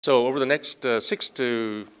So over the next 6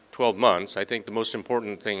 to 12 months, I think the most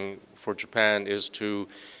important thing for Japan is to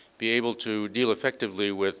be able to deal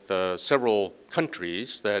effectively with several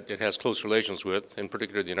countries that it has close relations with, in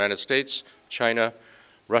particular the United States, China,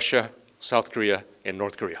 Russia, South Korea, and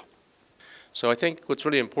North Korea. So I think what's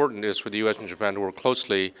really important is for the U.S. and Japan to work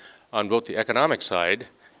closely on both the economic side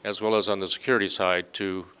as well as on the security side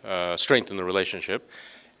to strengthen the relationship.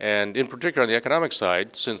 And in particular on the economic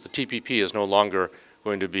side, since the TPP is no longer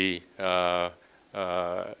going to be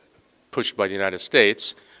pushed by the United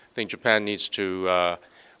States, I think Japan needs to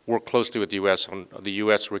work closely with the U.S. on the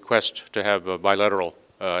U.S. request to have bilateral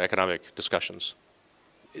economic discussions.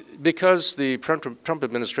 Because the Trump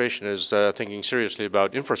administration is thinking seriously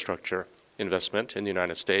about infrastructure investment in the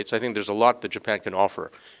United States, I think there's a lot that Japan can offer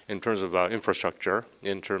in terms of infrastructure,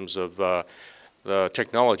 in terms of the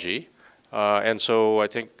technology, and so I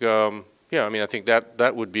think I think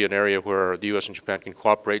that would be an area where the U.S. and Japan can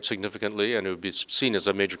cooperate significantly, and it would be seen as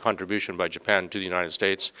a major contribution by Japan to the United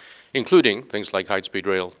States, including things like high-speed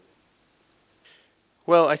rail.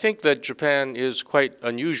 Well, I think that Japan is quite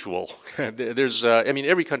unusual.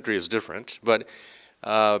 Every country is different, but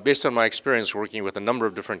based on my experience working with a number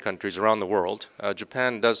of different countries around the world,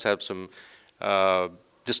 Japan does have some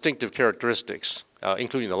distinctive characteristics,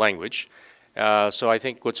 including the language. So I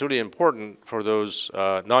think what's really important for those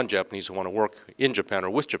non-Japanese who want to work in Japan or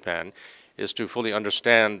with Japan is to fully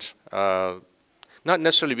understand, not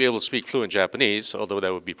necessarily be able to speak fluent Japanese, although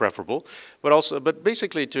that would be preferable, but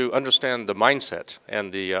basically to understand the mindset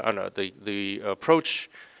and the approach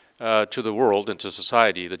to the world and to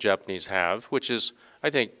society the Japanese have, which is, I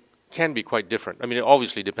think, can be quite different. I mean, it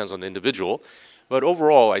obviously depends on the individual. But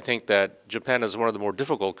overall, I think that Japan is one of the more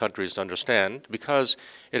difficult countries to understand because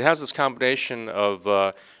it has this combination of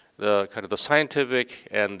the kind of the scientific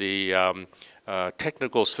and the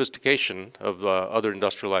technical sophistication of other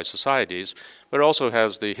industrialized societies, but it also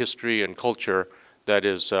has the history and culture that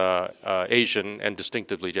is Asian and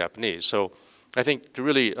distinctively Japanese. So I think to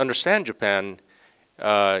really understand Japan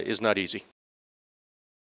is not easy.